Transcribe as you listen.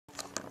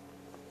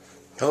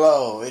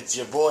Hello, it's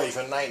your boy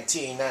from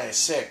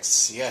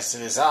 1996. Yes,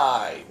 it is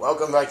I.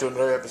 Welcome back to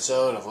another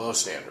episode of Low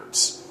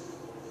Standards.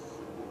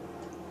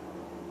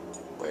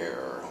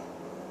 Where...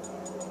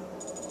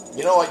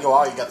 You know what,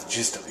 you got the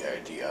gist of the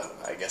idea.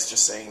 I guess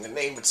just saying the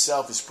name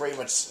itself is pretty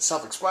much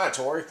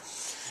self-explanatory.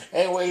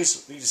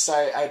 Anyways,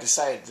 I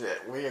decided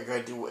that we are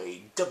going to do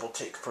a double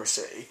take, per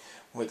se,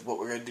 with what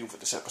we're going to do for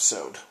this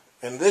episode.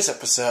 In this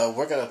episode,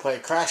 we're going to play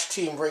Crash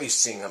Team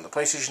Racing on the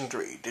PlayStation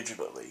 3,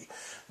 digitally.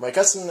 My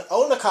cousin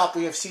owned a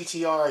copy of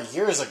CTR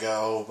years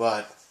ago,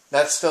 but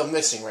that's still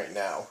missing right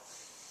now.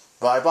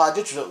 But I bought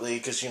it digitally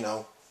because,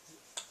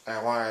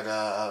 I wanted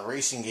a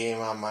racing game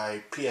on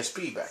my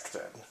PSP back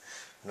then.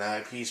 Now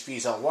my PSP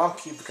is all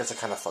wonky because I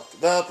kind of fucked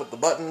it up with the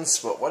buttons,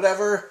 but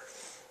whatever.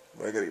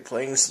 We're going to be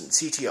playing this in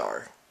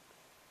CTR.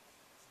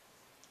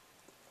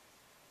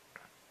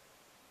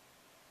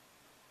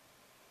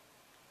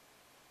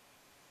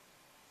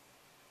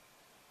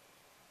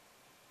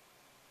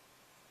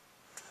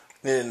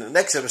 In the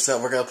next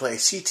episode, we're going to play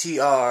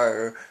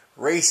CTR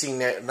Racing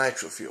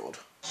Nitro Fueled.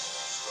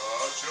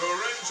 Start your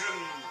engines!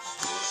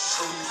 We'll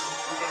show you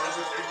the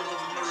heritage of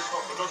America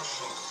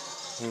production.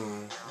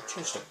 I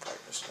changed the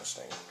brightness of this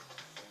thing.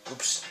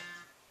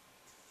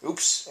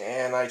 Oops,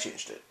 and I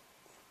changed it.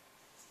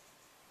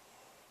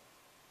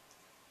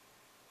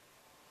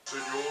 Set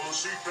your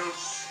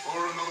seatbelts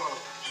for another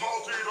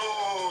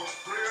multi-door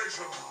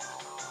creation.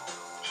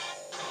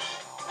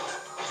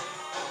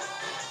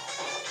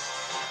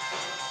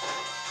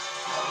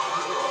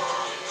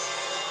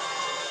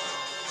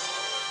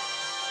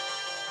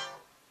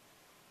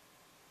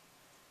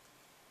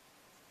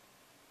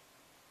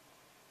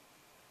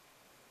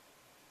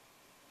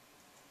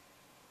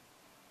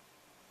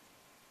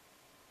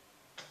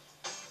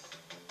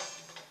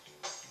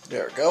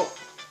 There we go.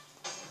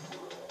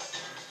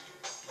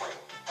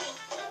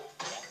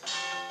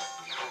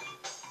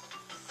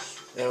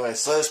 Anyway,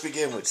 so let's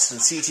begin with some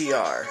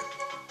CTR.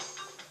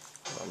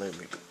 Well, let me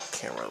make the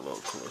camera a little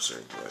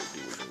closer. But I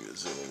do we need to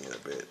zoom in a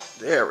bit.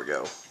 There we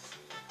go.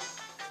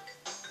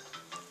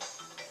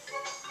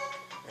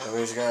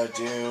 Anyways, we're gonna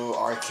do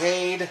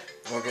arcade.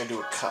 We're gonna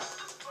do a cup.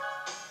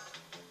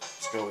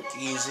 Let's go with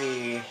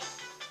easy.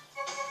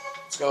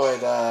 Let's go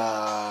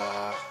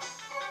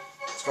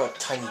with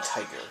Tiny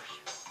Tiger.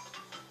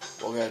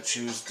 We're gonna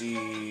choose the...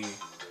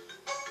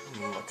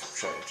 I'm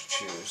trying to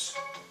choose.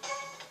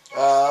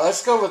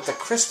 Let's go with the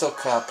Crystal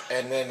Cup,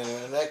 and then in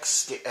the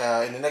next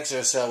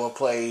episode we'll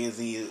play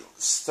the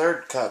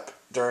third cup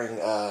during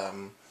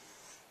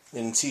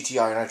in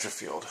CTR Nitro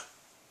Fueled.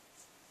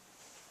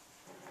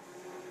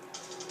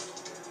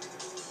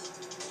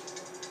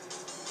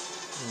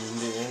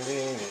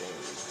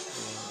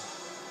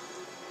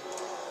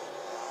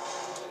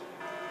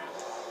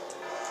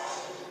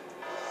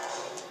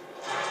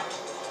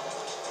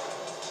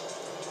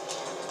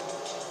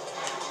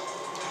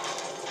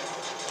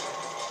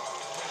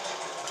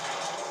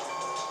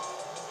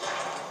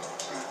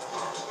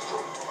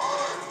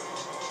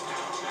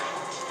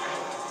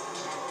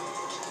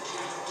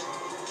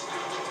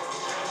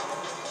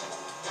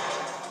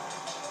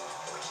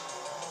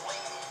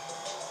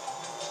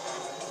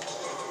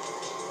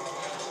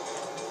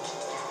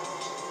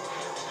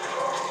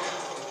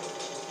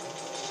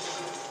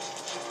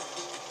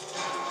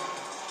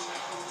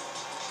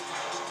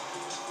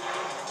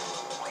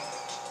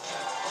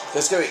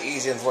 This is going to be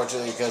easy,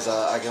 unfortunately, because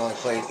I can only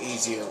play it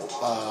easy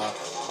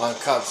on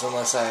cups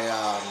unless I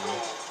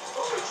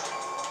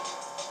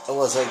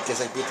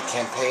guess I beat the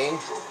campaign.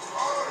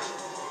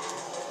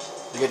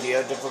 You get the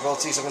other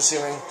difficulties, I'm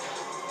assuming.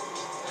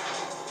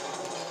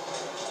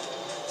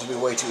 This will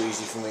be way too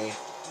easy for me.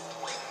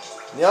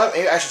 You know what?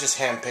 Maybe I should just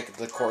handpick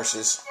the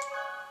courses.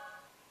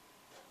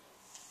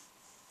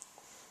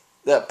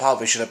 That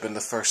probably should have been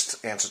the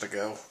first answer to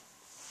go.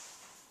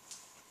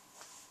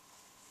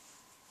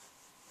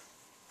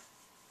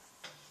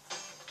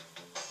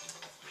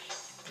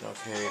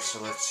 Okay,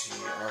 so let's see.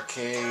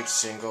 Arcade,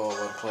 single,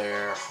 one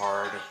player,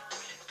 hard.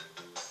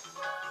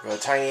 Go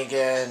tiny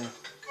again.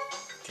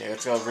 Okay,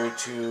 let's go root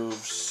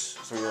tubes,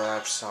 3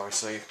 laps,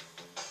 obviously.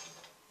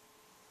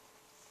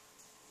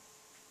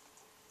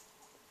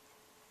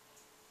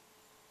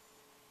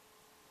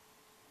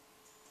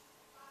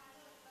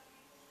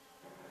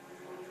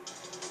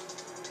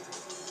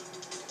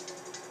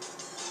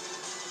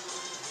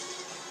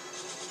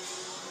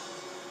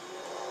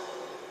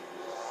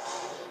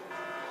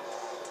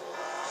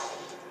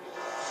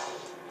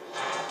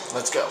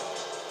 Let's go.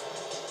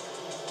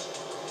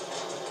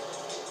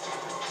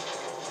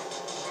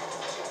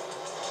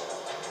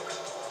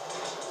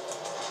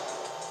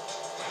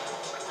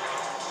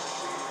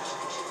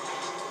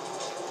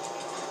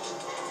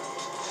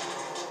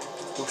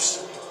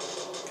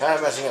 Oops. Kind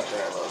of messing up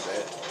there a little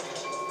bit.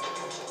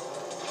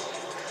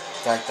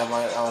 In fact, I'm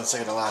on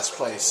second to last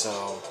place,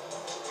 so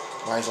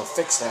might as well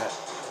fix that.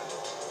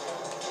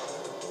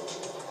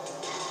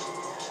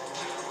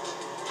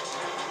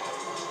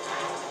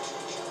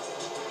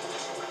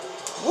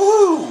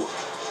 Woo!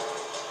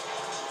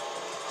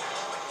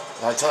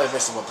 I totally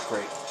missed him on the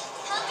crate.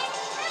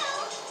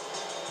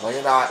 No,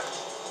 you're not.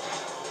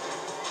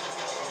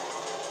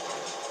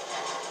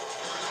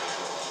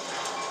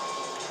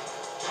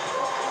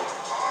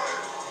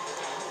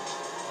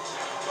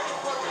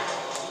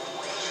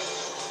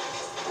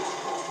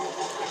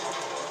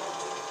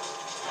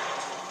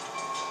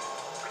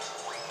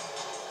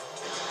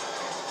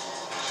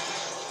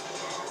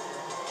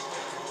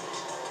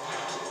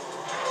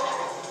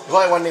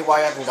 probably wondering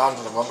why I haven't gone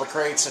to the Rumble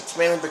crates. It's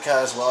mainly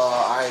because, well,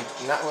 I'm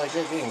not really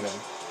good at getting them.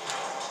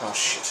 Oh,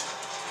 shit.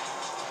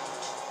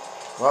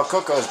 Well,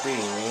 Coco's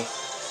beating me.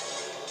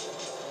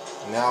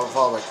 Now,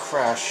 followed by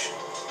Crash.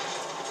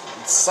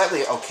 It's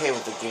slightly okay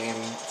with the game,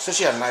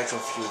 especially a Nitro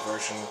Feud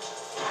version.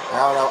 I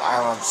don't know,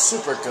 I'm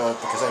super good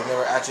because I've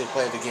never actually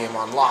played the game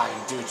online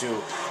due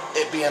to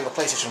it being on the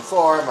PlayStation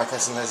 4. My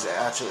cousin has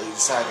actually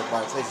decided to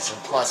buy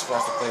PlayStation Plus for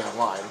us to play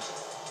online.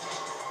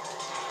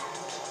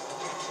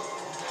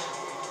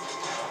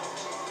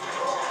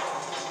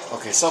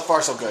 Okay, so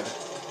far so good.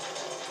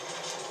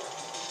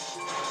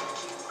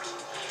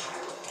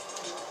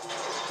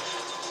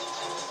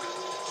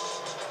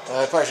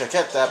 I probably should have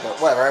kept that, but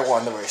whatever, I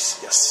won the race.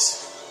 Yes.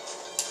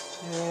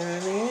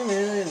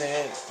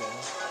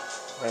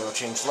 I will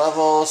change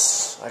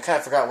levels. I kind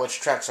of forgot which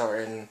tracks are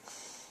in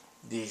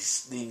the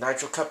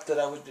Nitro Cup that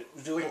I was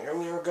doing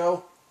earlier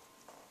ago.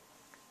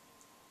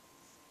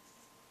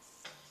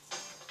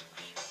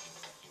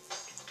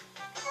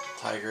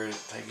 Tiger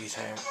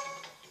Time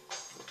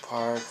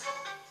Park,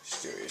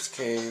 Mysterious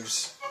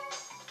Caves.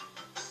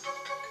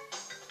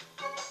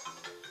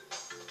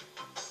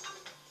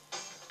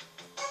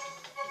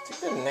 I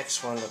think the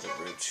next one are the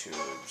Root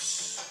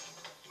Tubes.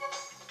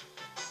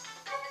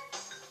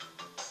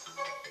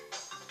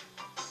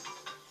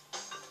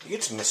 You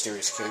get to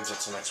Mysterious Caves,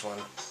 that's the next one.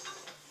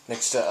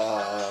 Next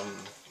to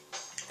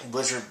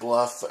Blizzard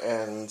Bluff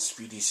and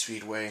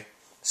Speedway.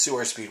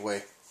 Sewer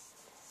Speedway.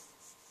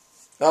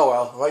 Oh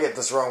well, if I get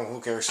this wrong,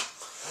 who cares?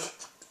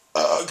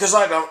 Because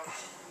I don't.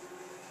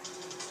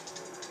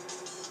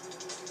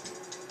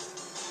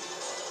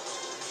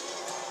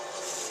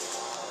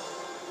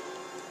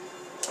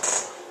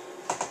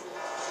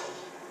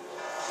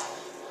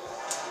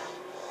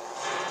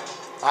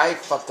 I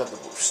fucked up the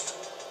boost.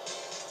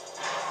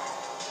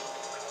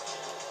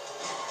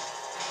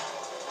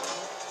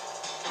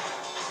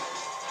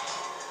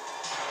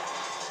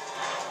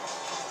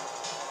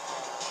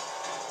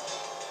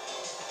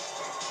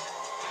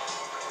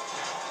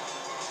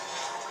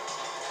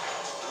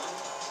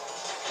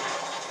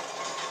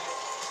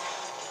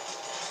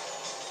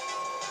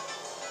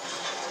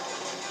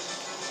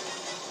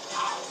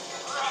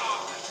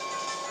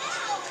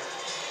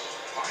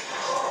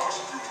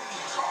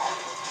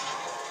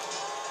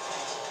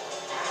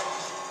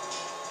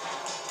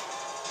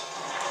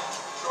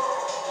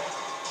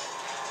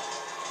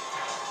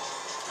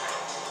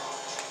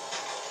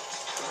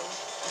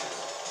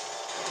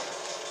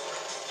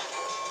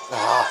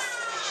 Ah,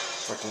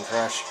 freaking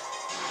Crash.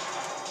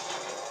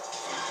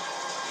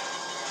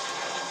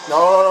 No,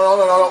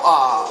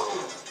 ah.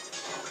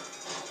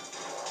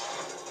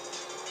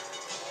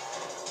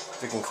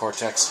 Freaking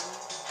Cortex.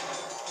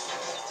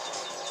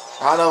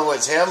 I don't know if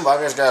it's him, but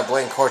I'm just gonna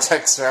blame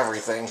Cortex for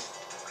everything.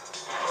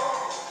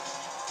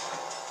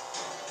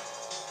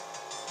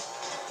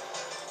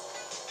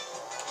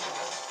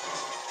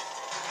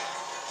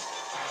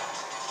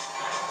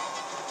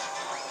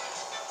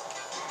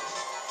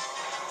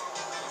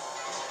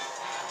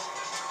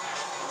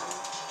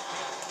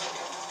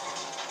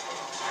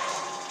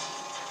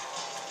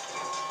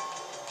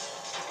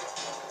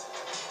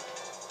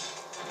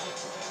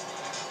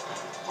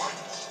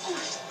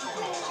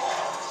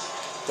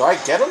 Do I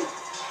get him?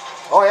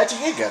 Oh, I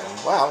actually did get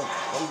him. Wow,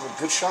 that was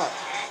a good shot.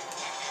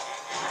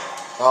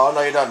 Oh,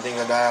 no, you don't,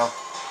 Dingo Dial.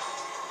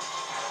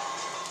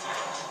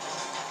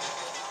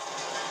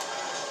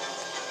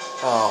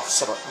 Oh,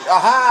 son of a...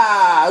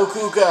 Aha!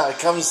 Ukuka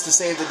comes to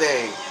save the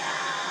day.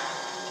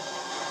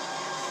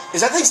 Is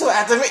that thing still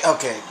after me?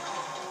 Okay.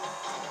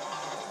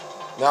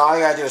 Now all I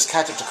gotta do is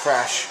catch up to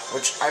Crash,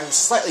 which I'm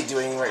slightly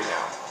doing right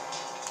now.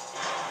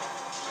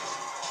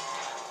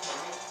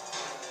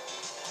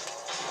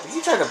 He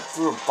tried to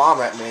throw a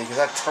bomb at me because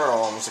that turtle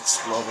almost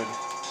exploded.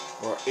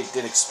 Or it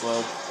did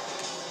explode.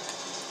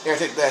 Here,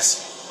 take this.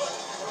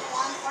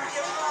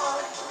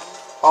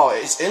 Oh,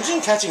 is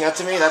Engine catching up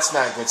to me? That's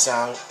not a good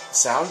sound.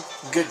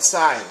 Good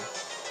sign.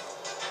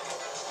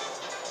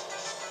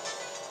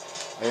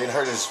 I even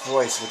heard his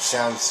voice, which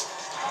sounds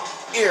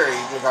eerie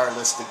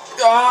regardless.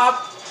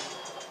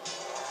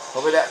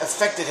 Hopefully that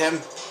affected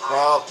him.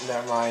 Well,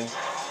 never mind.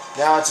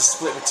 Now it's a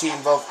split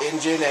between both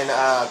Engine and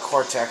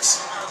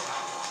Cortex.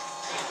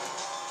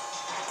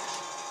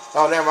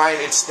 Oh, never mind.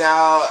 It's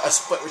now a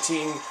split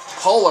between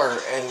Polar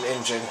and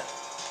Engine.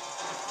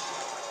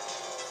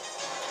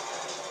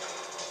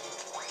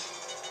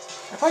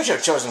 I probably should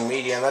have chosen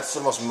medium. That's the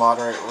most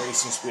moderate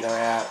racing speed I'm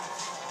at.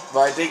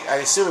 But I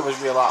assume it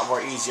would be a lot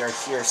more easier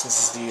here since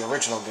it's the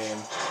original game.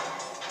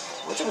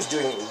 Which I was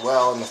doing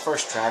well in the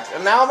first track.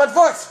 And now I'm at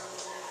fourth!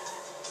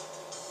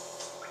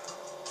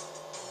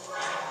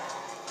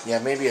 Yeah,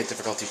 maybe a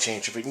difficulty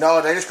change.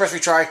 No, did I just press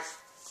retry?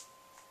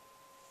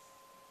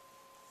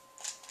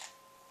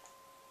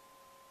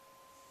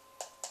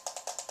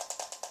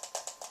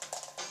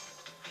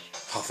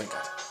 Oh, thank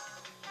God.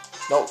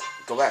 No,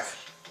 go back.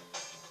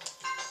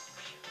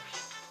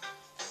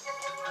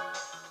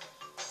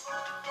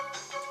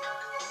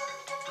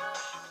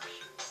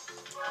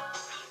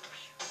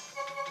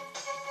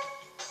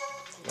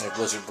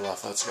 Blizzard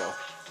Bluff, let's go.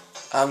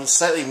 I'm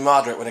slightly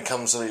moderate when it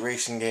comes to the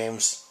racing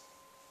games.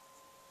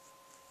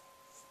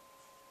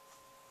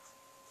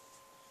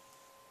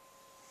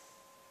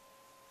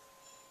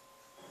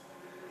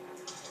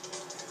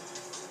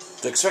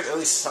 To expect at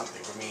least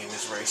something from me in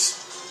this race.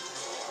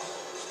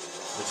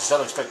 But just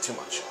don't expect too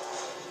much.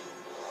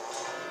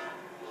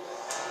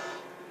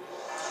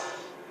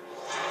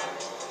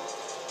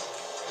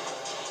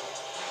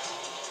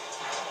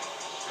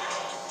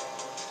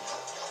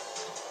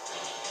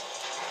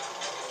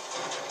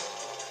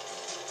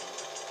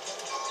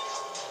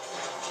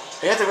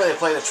 I haven't really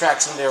played the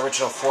tracks in the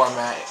original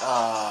format,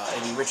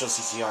 in the original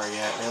CTR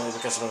yet, mainly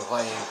because I've been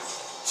playing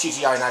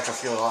CTR Nitro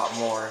Fuel a lot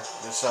more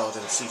so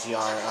than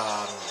CTR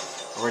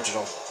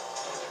original.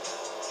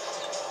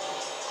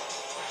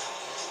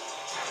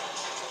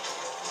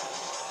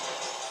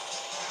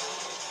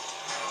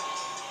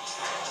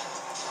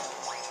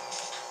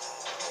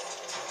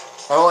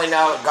 I've only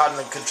now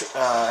gotten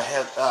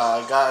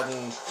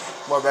gotten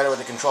more better with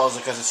the controls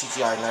because of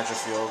CTR Nitro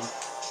Fuel.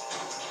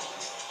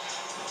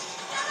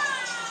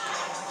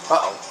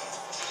 Uh-oh.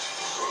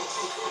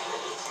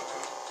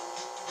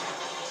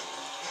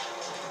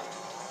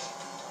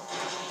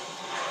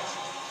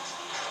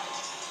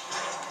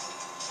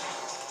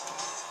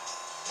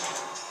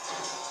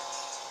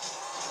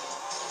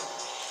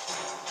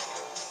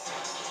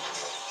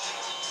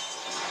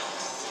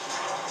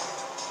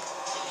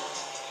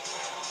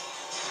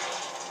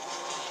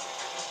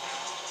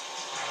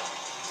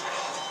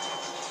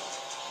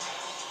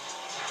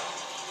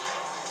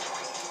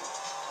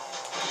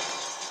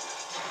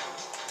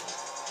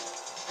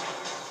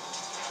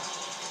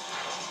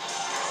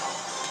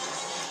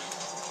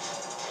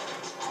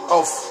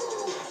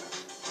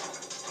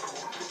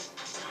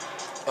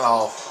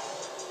 Oh.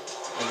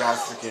 I got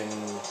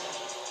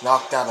freaking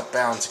knocked out of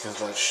bounds because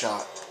of that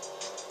shot.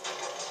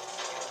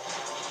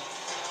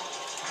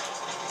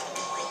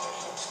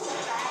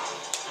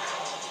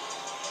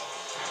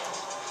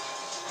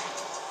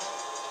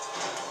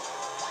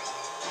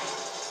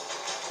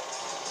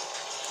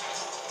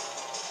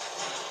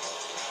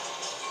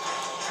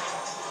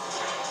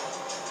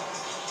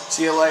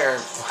 See you later,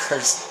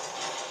 fuckers.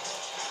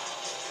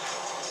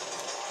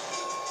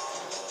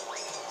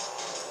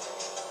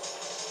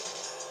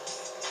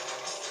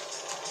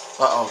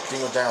 Uh-oh,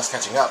 Dingo Dale's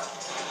catching up.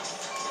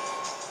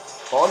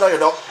 Oh, no, you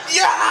don't.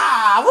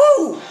 Yeah!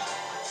 Woo!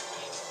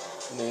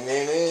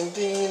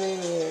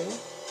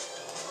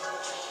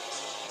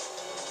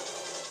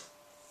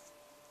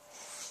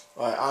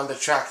 Alright, on to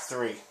track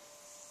 3.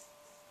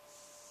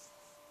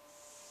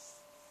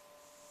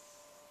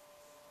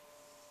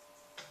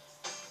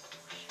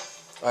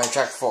 Alright,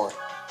 track 4.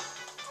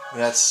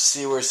 And that's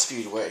Seaward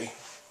Speedway.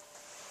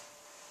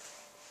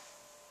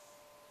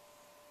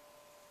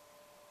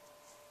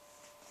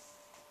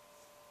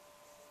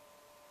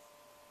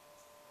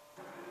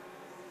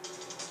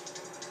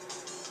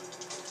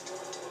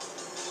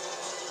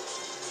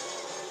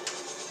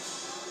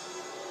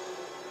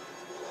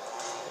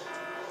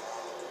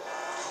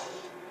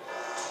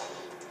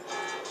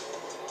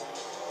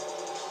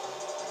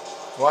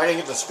 Well, I didn't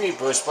get the speed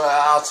boost, but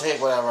I'll take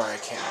whatever I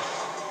can.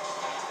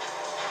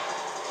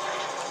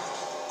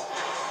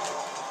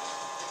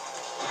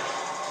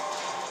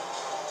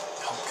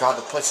 Oh god,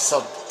 the place is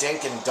so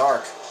dank and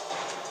dark.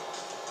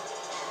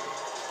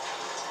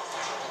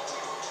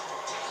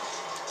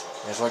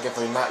 That's what I get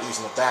for not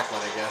using the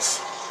backlight, I guess.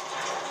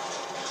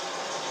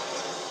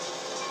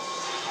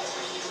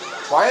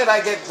 Why did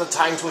I get the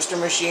Time Twister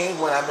machine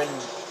when I'm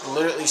in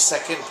literally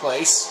second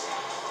place?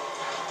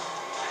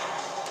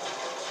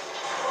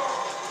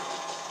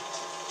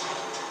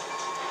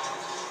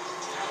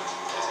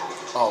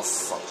 Oh,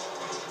 fuck.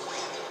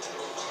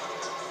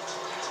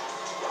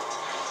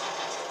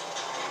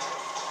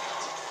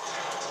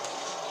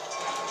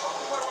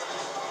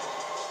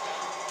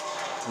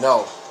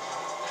 No.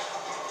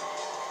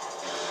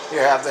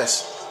 Here, have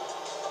this.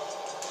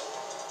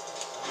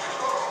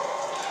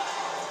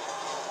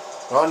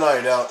 Oh, no,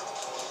 you don't.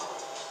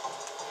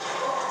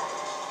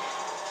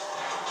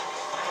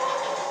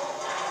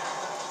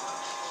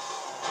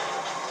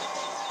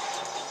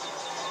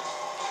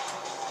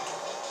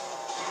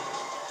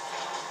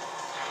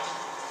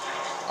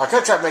 I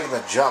could try making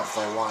the jump if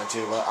I wanted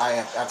to, but I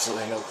have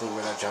absolutely no clue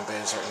where that jump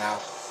is right now.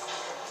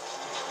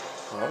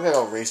 Well, I'm gonna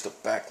go raise the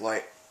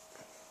backlight.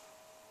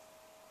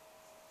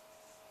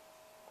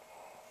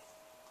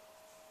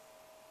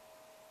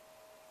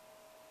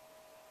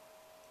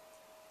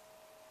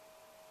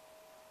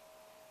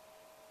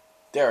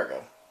 There we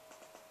go.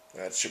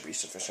 That should be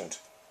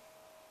sufficient.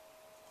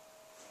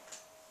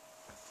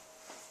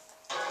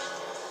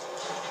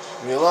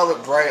 I mean, a little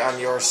bit bright on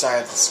your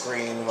side of the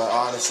screen, but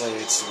honestly,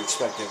 it's to be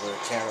expected with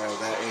a camera of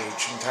that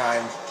age and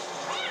time.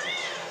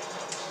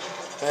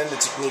 And the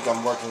technique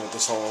I'm working with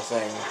this whole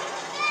thing.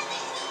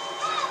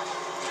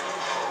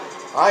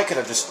 I could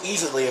have just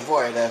easily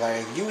avoided that if I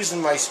had used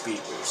my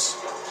speed boost.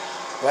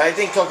 But I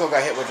think Coco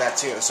got hit with that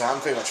too, so I'm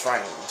pretty much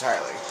fine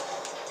entirely.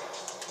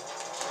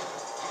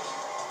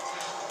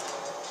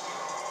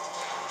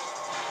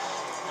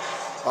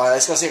 Alright,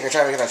 let's go see if I can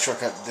try to make that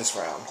shortcut this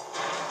round.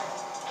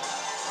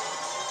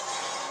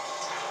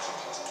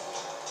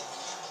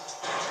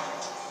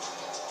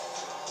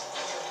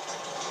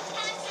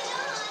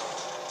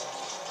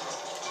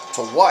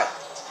 To what?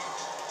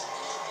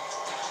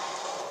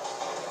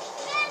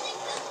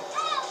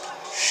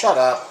 Shut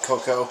up,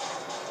 Coco.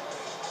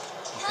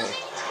 Okay.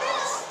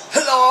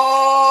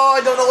 Hello!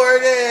 I don't know where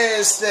it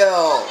is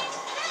still.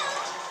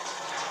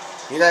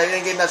 You know, I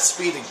didn't get enough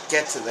speed to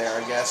get to there,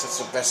 I guess. It's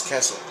the best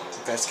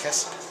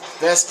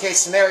case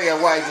scenario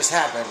of what just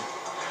happened.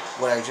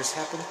 What just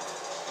happened?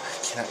 I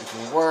cannot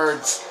even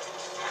words.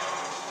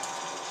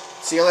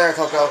 See you later,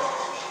 Coco.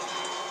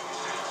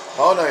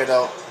 Oh, no, you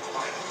don't.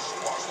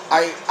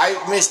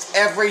 I missed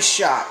every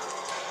shot.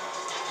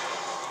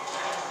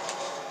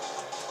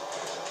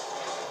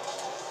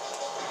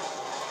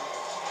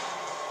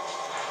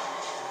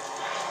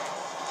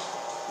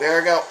 There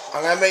we go.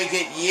 I'm gonna make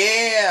it.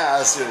 Yeah,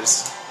 let's do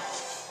this.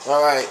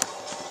 Alright.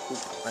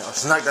 I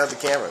was knocked out the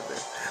camera there.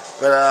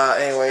 But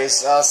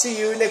anyways, I'll see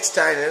you next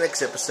time in the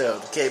next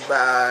episode. Okay,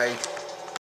 bye.